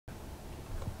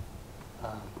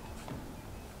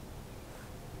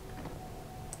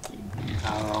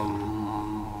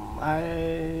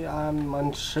I'm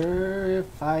unsure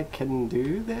if I can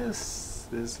do this.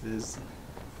 This is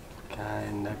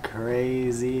kinda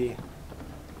crazy.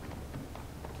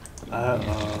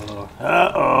 Uh-oh.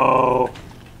 Uh-oh.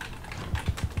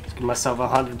 Let's give myself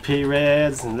 100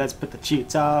 P-Reds and let's put the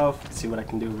cheats off. Let's see what I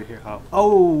can do over here.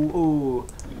 Oh,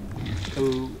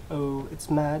 it's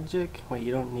magic. Wait,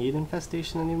 you don't need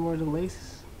infestation anymore to lay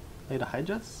the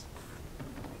hydras?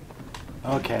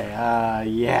 Okay,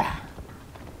 yeah.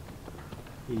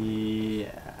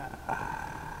 Yeah.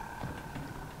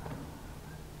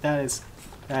 That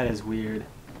is weird.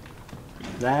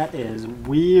 That is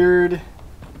weird.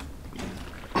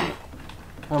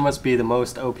 That must be the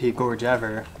most OP gorge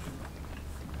ever.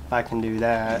 If I can do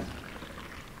that.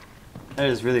 That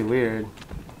is really weird.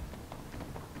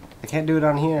 I can't do it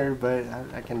on here, but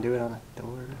I can do it on a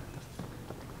door.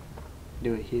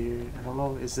 Do it here. I don't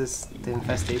know, is this the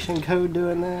infestation code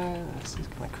doing that? This is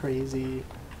kind of crazy.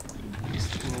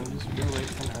 Just real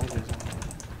life hydras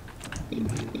on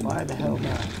here. Why the hell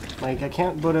not? Like, I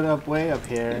can't put it up way up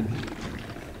here.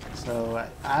 So,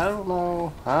 I don't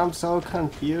know. I'm so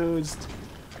confused.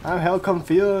 I'm hell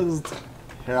confused.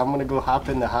 Here, I'm gonna go hop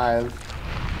in the hive.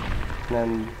 And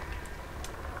then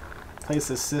place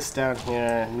assist down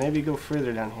here. And maybe go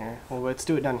further down here. Well, let's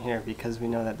do it down here because we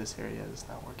know that this area is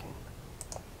not working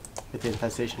with the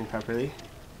infestation properly.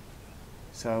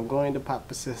 So I'm going to pop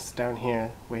assist down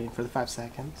here, waiting for the 5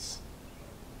 seconds.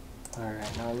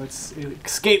 Alright, now let's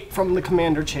escape from the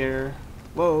commander chair.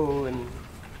 Whoa, and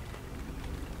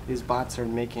these bots are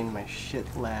making my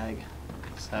shit lag.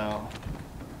 So,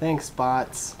 thanks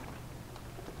bots.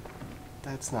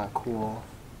 That's not cool.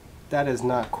 That is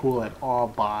not cool at all,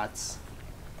 bots.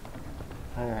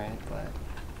 Alright, but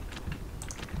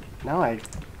now I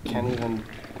can't even,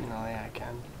 no, yeah, I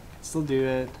can. Still do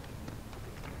it.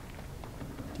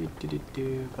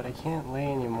 But I can't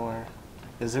lay anymore.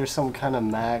 Is there some kind of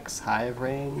max hive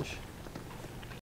range?